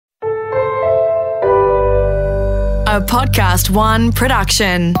A Podcast One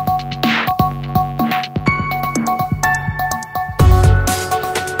production.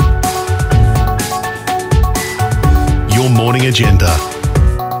 Your Morning Agenda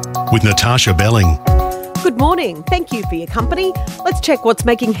with Natasha Belling. Good morning. Thank you for your company. Let's check what's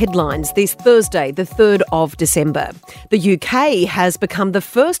making headlines this Thursday, the 3rd of December. The UK has become the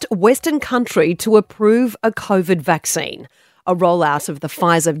first Western country to approve a COVID vaccine. A rollout of the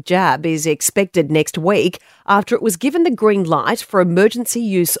Pfizer jab is expected next week after it was given the green light for emergency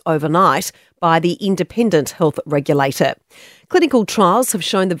use overnight by the independent health regulator. Clinical trials have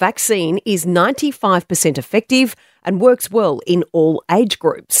shown the vaccine is 95% effective and works well in all age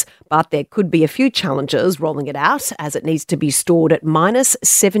groups, but there could be a few challenges rolling it out as it needs to be stored at minus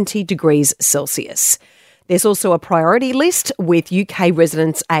 70 degrees Celsius. There's also a priority list with UK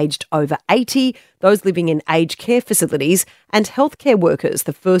residents aged over 80, those living in aged care facilities and healthcare workers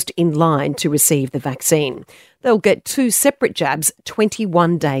the first in line to receive the vaccine. They'll get 2 separate jabs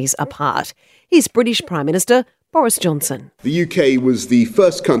 21 days apart. Here's British Prime Minister Boris Johnson. The UK was the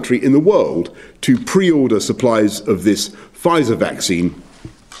first country in the world to pre-order supplies of this Pfizer vaccine,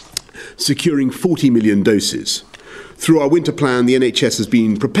 securing 40 million doses. Through our winter plan, the NHS has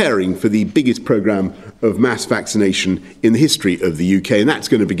been preparing for the biggest programme of mass vaccination in the history of the UK, and that's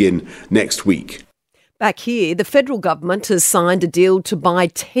going to begin next week. Back here, the federal government has signed a deal to buy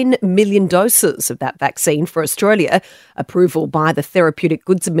 10 million doses of that vaccine for Australia. Approval by the Therapeutic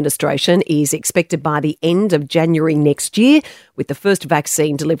Goods Administration is expected by the end of January next year, with the first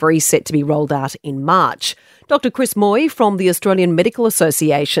vaccine delivery set to be rolled out in March. Dr Chris Moy from the Australian Medical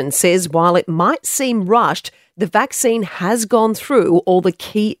Association says while it might seem rushed, the vaccine has gone through all the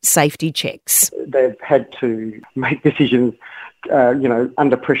key safety checks. They've had to make decisions,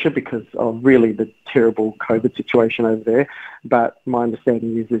 under pressure because of really the terrible COVID situation over there. But my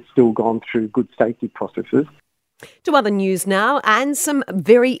understanding is it's still gone through good safety processes. To other news now, and some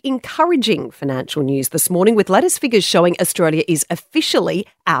very encouraging financial news this morning, with latest figures showing Australia is officially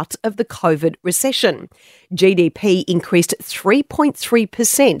out of the COVID recession. GDP increased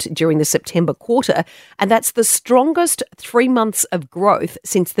 3.3% during the September quarter, and that's the strongest 3 months of growth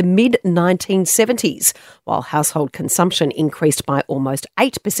since the mid-1970s, while household consumption increased by almost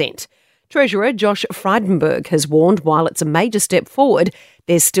 8%. Treasurer Josh Frydenberg has warned while it's a major step forward,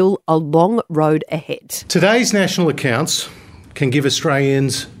 there's still a long road ahead. Today's national accounts can give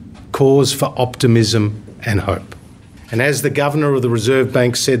Australians cause for optimism and hope. And as the Governor of the Reserve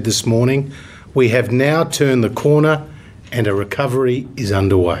Bank said this morning, we have now turned the corner and a recovery is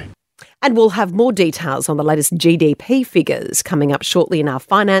underway. And we'll have more details on the latest GDP figures coming up shortly in our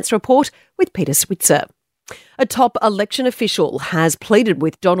finance report with Peter Switzer. A top election official has pleaded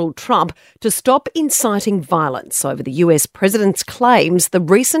with Donald Trump to stop inciting violence over the US president's claims the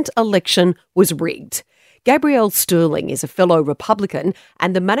recent election was rigged. Gabrielle Sterling is a fellow Republican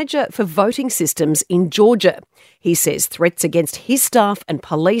and the manager for voting systems in Georgia. He says threats against his staff and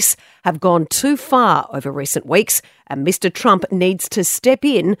police have gone too far over recent weeks and Mr. Trump needs to step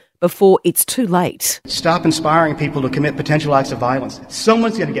in before it's too late. Stop inspiring people to commit potential acts of violence.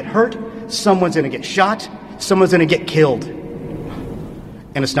 Someone's going to get hurt, someone's going to get shot, someone's going to get killed.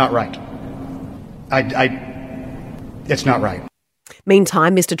 And it's not right. It's not right.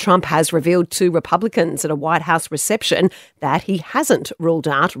 Meantime, Mr. Trump has revealed to Republicans at a White House reception that he hasn't ruled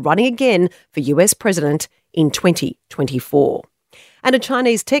out running again for US president in 2024. And a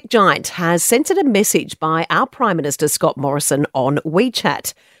Chinese tech giant has censored a message by our Prime Minister Scott Morrison on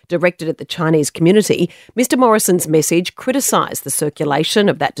WeChat. Directed at the Chinese community, Mr. Morrison's message criticised the circulation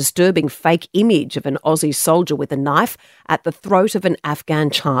of that disturbing fake image of an Aussie soldier with a knife at the throat of an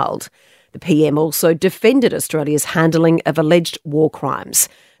Afghan child. The PM also defended Australia's handling of alleged war crimes.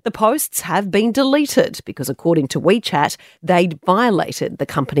 The posts have been deleted because, according to WeChat, they'd violated the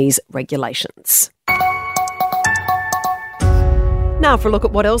company's regulations. Now for a look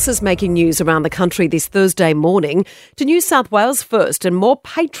at what else is making news around the country this Thursday morning. To New South Wales first, and more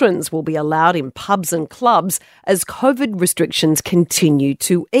patrons will be allowed in pubs and clubs as COVID restrictions continue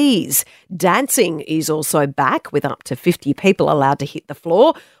to ease. Dancing is also back, with up to 50 people allowed to hit the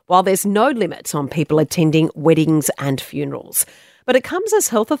floor, while there's no limit on people attending weddings and funerals. But it comes as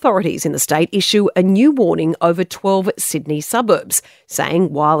health authorities in the state issue a new warning over 12 Sydney suburbs,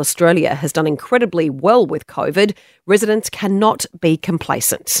 saying while Australia has done incredibly well with COVID, residents cannot be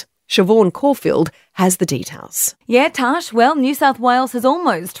complacent. Siobhan Caulfield has the details. Yeah, Tash. Well, New South Wales has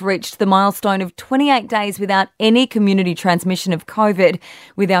almost reached the milestone of 28 days without any community transmission of COVID,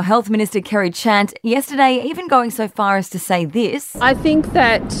 with our Health Minister Kerry Chant yesterday even going so far as to say this. I think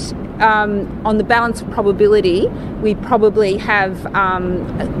that on the balance of probability, we probably have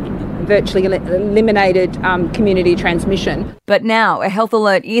virtually eliminated community transmission. But now a health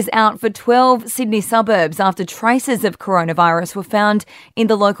alert is out for 12 Sydney suburbs after traces of coronavirus were found in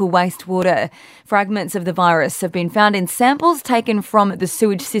the local wastewater. Fragments of the virus have been found in samples taken from the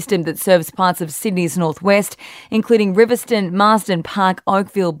sewage system that serves parts of Sydney's northwest, including Riverstone, Marsden Park,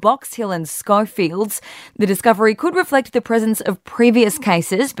 Oakville, Box Hill and Schofields. The discovery could reflect the presence of previous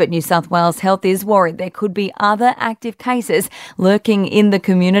cases, but New South Wales Health is worried there could be other active cases lurking in the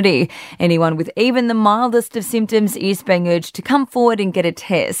community. Anyone with even the mildest of symptoms is being urged to come forward and get a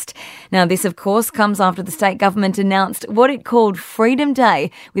test. Now, this, of course, comes after the state government announced what it called Freedom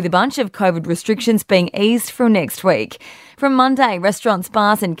Day, with a bunch of COVID restrictions being eased from next week. From Monday, restaurants,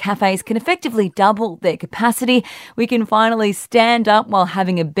 bars and cafes can effectively double their capacity. We can finally stand up while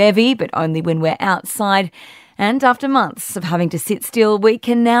having a bevy, but only when we're outside. And after months of having to sit still, we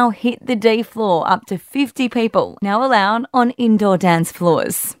can now hit the D floor. Up to 50 people now allowed on indoor dance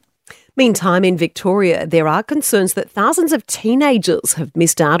floors. Meantime, in Victoria, there are concerns that thousands of teenagers have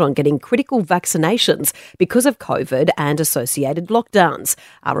missed out on getting critical vaccinations because of COVID and associated lockdowns.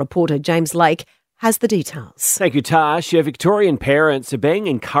 Our reporter James Lake has the details. Thank you, Tash. Victorian parents are being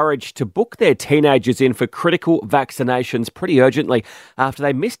encouraged to book their teenagers in for critical vaccinations pretty urgently after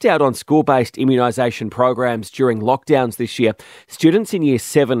they missed out on school-based immunisation programs during lockdowns this year. Students in Year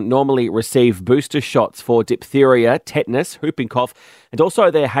 7 normally receive booster shots for diphtheria, tetanus, whooping cough, and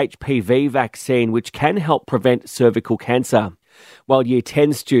also their HPV vaccine, which can help prevent cervical cancer. While Year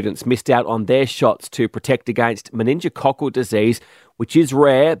 10 students missed out on their shots to protect against meningococcal disease, which is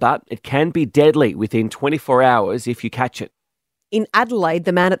rare, but it can be deadly within 24 hours if you catch it. In Adelaide,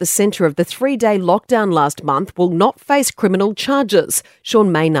 the man at the centre of the 3-day lockdown last month will not face criminal charges. Sean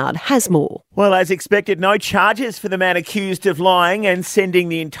Maynard has more. Well, as expected, no charges for the man accused of lying and sending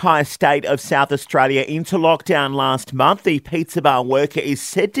the entire state of South Australia into lockdown last month. The pizza bar worker is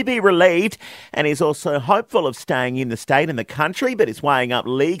said to be relieved and is also hopeful of staying in the state and the country, but is weighing up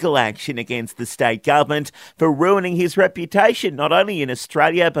legal action against the state government for ruining his reputation, not only in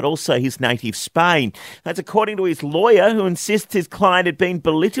Australia, but also his native Spain. That's according to his lawyer, who insists his client had been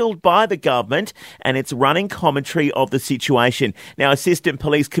belittled by the government and its running commentary of the situation. Now, Assistant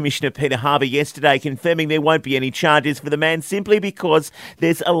Police Commissioner Peter Harvey yesterday confirming there won't be any charges for the man simply because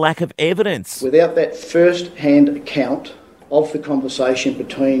there's a lack of evidence. Without that first-hand account of the conversation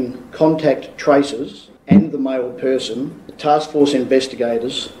between contact tracers and the male person, the task force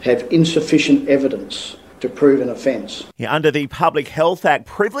investigators have insufficient evidence to prove an offence. Under the Public Health Act,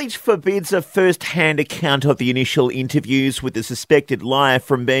 privilege forbids a first-hand account of the initial interviews with the suspected liar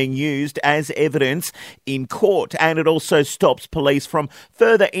from being used as evidence in court, and it also stops police from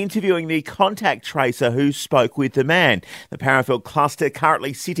further interviewing the contact tracer who spoke with the man. The Parafield cluster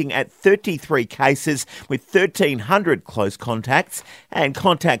currently sitting at 33 cases with 1,300 close contacts and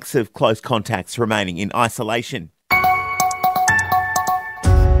contacts of close contacts remaining in isolation.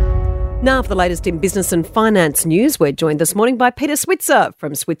 Now for the latest in business and finance news, we're joined this morning by Peter Switzer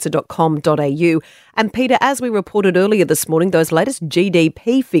from switzer.com.au. And Peter, as we reported earlier this morning, those latest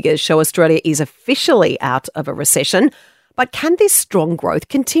GDP figures show Australia is officially out of a recession. But can this strong growth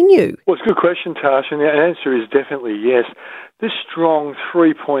continue? Well, it's a good question, Tash, and the answer is definitely yes. This strong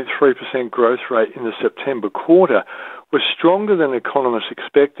 3.3% growth rate in the September quarter was stronger than economists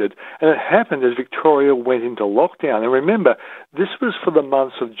expected, and it happened as Victoria went into lockdown. And remember, this was for the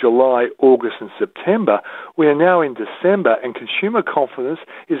months of July, August and September. We are now in December, and consumer confidence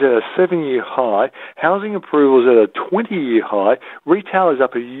is at a 7-year high, housing approvals at a 20-year high, retail is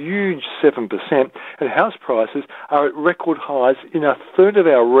up a huge 7%, and house prices are at record highs in a third of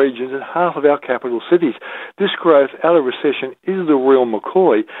our regions and half of our capital cities. This growth out of recession is the real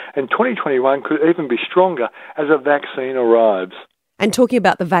McCoy, and 2021 could even be stronger as a vaccine arrives. And talking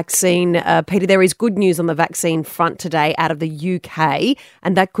about the vaccine, Peter, there is good news on the vaccine front today out of the UK,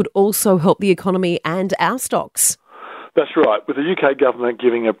 and that could also help the economy and our stocks. That's right. With the UK government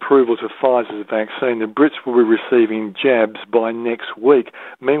giving approval to Pfizer's vaccine, the Brits will be receiving jabs by next week.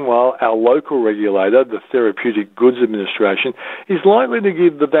 Meanwhile, our local regulator, the Therapeutic Goods Administration, is likely to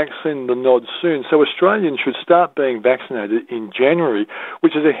give the vaccine the nod soon, so Australians should start being vaccinated in January,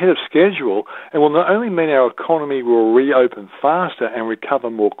 which is ahead of schedule and will not only mean our economy will reopen faster and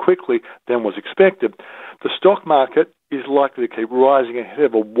recover more quickly than was expected, the stock market is likely to keep rising ahead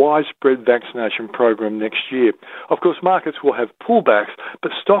of a widespread vaccination program next year. Of course, markets will have pullbacks,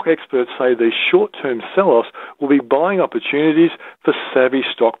 but stock experts say these short-term sell-offs will be buying opportunities for savvy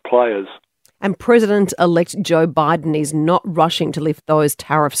stock players. And President-elect Joe Biden is not rushing to lift those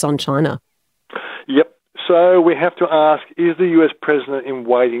tariffs on China. Yep. So we have to ask, is the US president in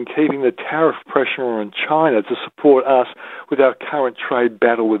waiting keeping the tariff pressure on China to support us with our current trade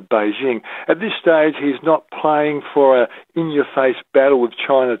battle with Beijing? At this stage, he's not playing for a in-your-face battle with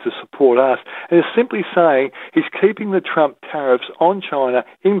China to support us, and is simply saying he's keeping the Trump tariffs on China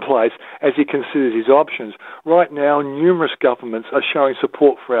in place as he considers his options. Right now, numerous governments are showing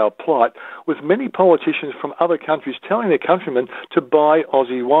support for our plight, with many politicians from other countries telling their countrymen to buy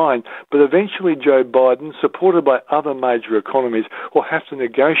Aussie wine. But eventually Joe Biden, supported by other major economies, will have to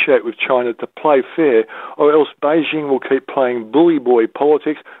negotiate with China to play fair, or else Beijing will keep playing bully boy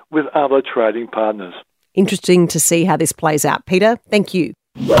politics with other trading partners. Interesting to see how this plays out. Peter, thank you.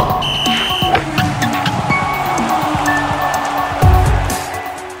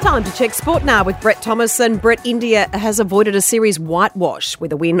 Time to check sport now with Brett Thomas. And Brett, India has avoided a series whitewash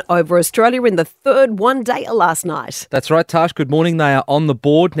with a win over Australia in the third one-dayer last night. That's right, Tash. Good morning. They are on the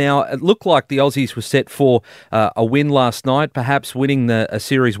board now. It looked like the Aussies were set for a win last night, perhaps winning a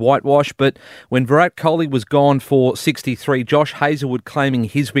series whitewash. But when Virat Kohli was gone for 63, Josh Hazlewood claiming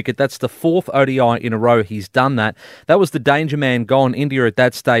his wicket. That's the fourth ODI in a row he's done that. That was the danger man gone. India at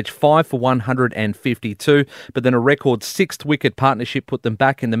that stage 5 for 152, but then a record sixth wicket partnership put them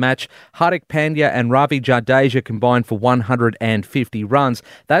back in the match. Hardik Pandya and Ravi Jadeja combined for 150 runs.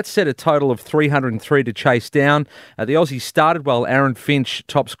 That set a total of 303 to chase down. The Aussies started well. Aaron Finch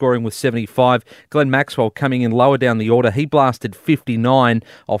top scoring with 75. Glenn Maxwell coming in lower down the order. He blasted 59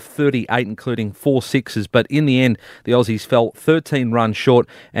 off 38, including 4 sixes. But in the end, the Aussies fell 13 runs short.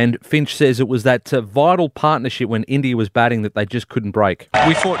 And Finch says it was that vital partnership when India was batting that they just couldn't break.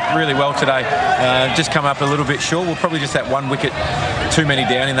 We fought really well today. Just come up a little bit short. We'll probably just that one wicket too many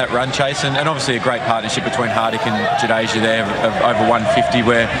down in that run chase, and obviously a great partnership between Hardik and Jadeja there of over 150,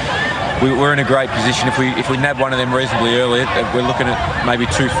 where we're in a great position. If we nab one of them reasonably early, we're looking at maybe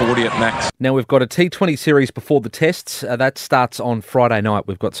 240 at max. Now we've got a T20 series before the tests. That starts on Friday night.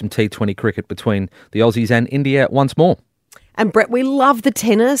 We've got some T20 cricket between the Aussies and India once more. And Brett, we love the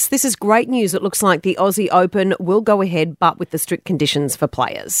tennis. This is great news. It looks like the Aussie Open will go ahead, but with the strict conditions for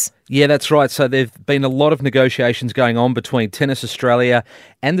players. Yeah, that's right. So there've been a lot of negotiations going on between Tennis Australia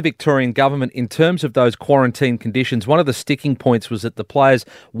and the Victorian government in terms of those quarantine conditions. One of the sticking points was that the players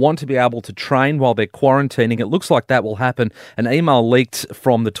want to be able to train while they're quarantining. It looks like that will happen. An email leaked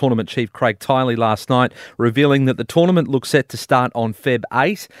from the tournament chief, Craig Tiley, last night, revealing that the tournament looks set to start on Feb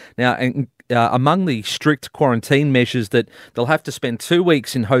 8. Now, among the strict quarantine measures, that they'll have to spend 2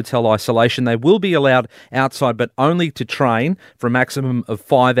 weeks in hotel isolation. They will be allowed outside, but only to train for a maximum of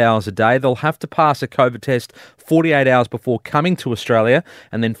 5 hours a day. They'll have to pass a COVID test 48 hours before coming to Australia,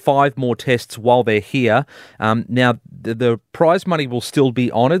 and then 5 more tests while they're here. Now, the prize money will still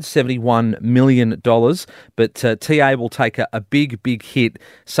be honoured, $71 million, but TA will take a big hit,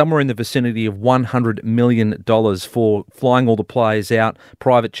 somewhere in the vicinity of $100 million for flying all the players out,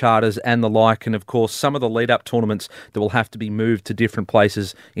 private charters and the like, and of course some of the lead-up tournaments that will have to be moved to different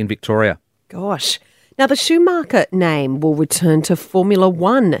places in Victoria. Gosh. Now, the Schumacher name will return to Formula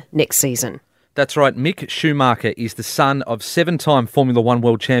One next season. That's right. Mick Schumacher is the son of 7-time Formula One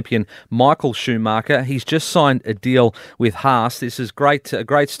world champion Michael Schumacher. He's just signed a deal with Haas. This is a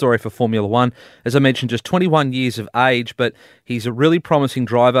great story for Formula One. As I mentioned, just 21 years of age, but he's a really promising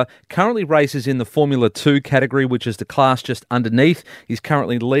driver. Currently races in the Formula 2 category, which is the class just underneath. He's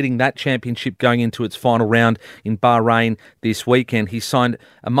currently leading that championship going into its final round in Bahrain this weekend. He signed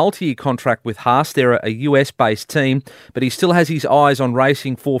a multi-year contract with Haas. They're a US-based team, but he still has his eyes on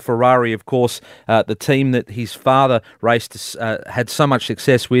racing for Ferrari, of course. The team that his father raced had so much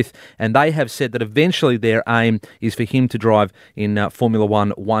success with, and they have said that eventually their aim is for him to drive in Formula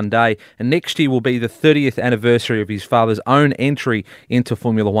One day. And next year will be the 30th anniversary of his father's own entry into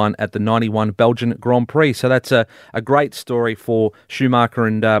Formula One at the 91 Belgian Grand Prix. So that's a great story for Schumacher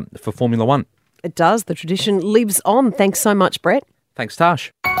and for Formula One. It does. The tradition lives on. Thanks so much, Brett. Thanks,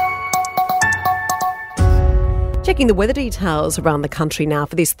 Tash. Checking the weather details around the country now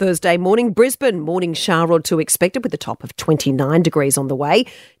for this Thursday morning. Brisbane, morning shower or two expected with a top of 29 degrees on the way.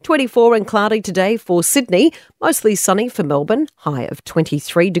 24 and cloudy today for Sydney. Mostly sunny for Melbourne. High of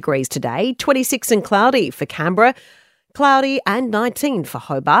 23 degrees today. 26 and cloudy for Canberra. Cloudy and 19 for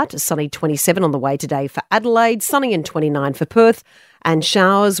Hobart. Sunny 27 on the way today for Adelaide. Sunny and 29 for Perth. And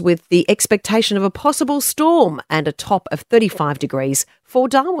showers with the expectation of a possible storm and a top of 35 degrees for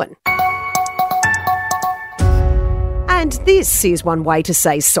Darwin. And this is one way to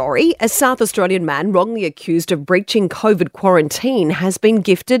say sorry. A South Australian man wrongly accused of breaching COVID quarantine has been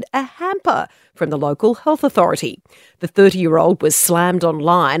gifted a hamper from the local health authority. The 30-year-old was slammed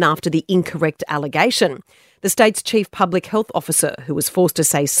online after the incorrect allegation. The state's chief public health officer, who was forced to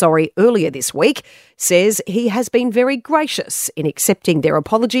say sorry earlier this week, says he has been very gracious in accepting their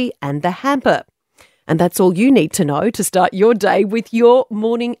apology and the hamper. And that's all you need to know to start your day with your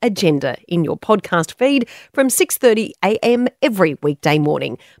morning agenda in your podcast feed from 6:30 a.m. every weekday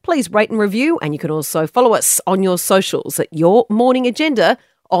morning. Please rate and review, and you can also follow us on your socials at Your Morning Agenda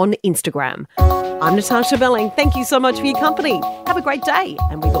on Instagram. I'm Natasha Belling. Thank you so much for your company. Have a great day,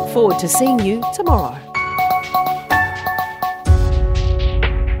 and we look forward to seeing you tomorrow.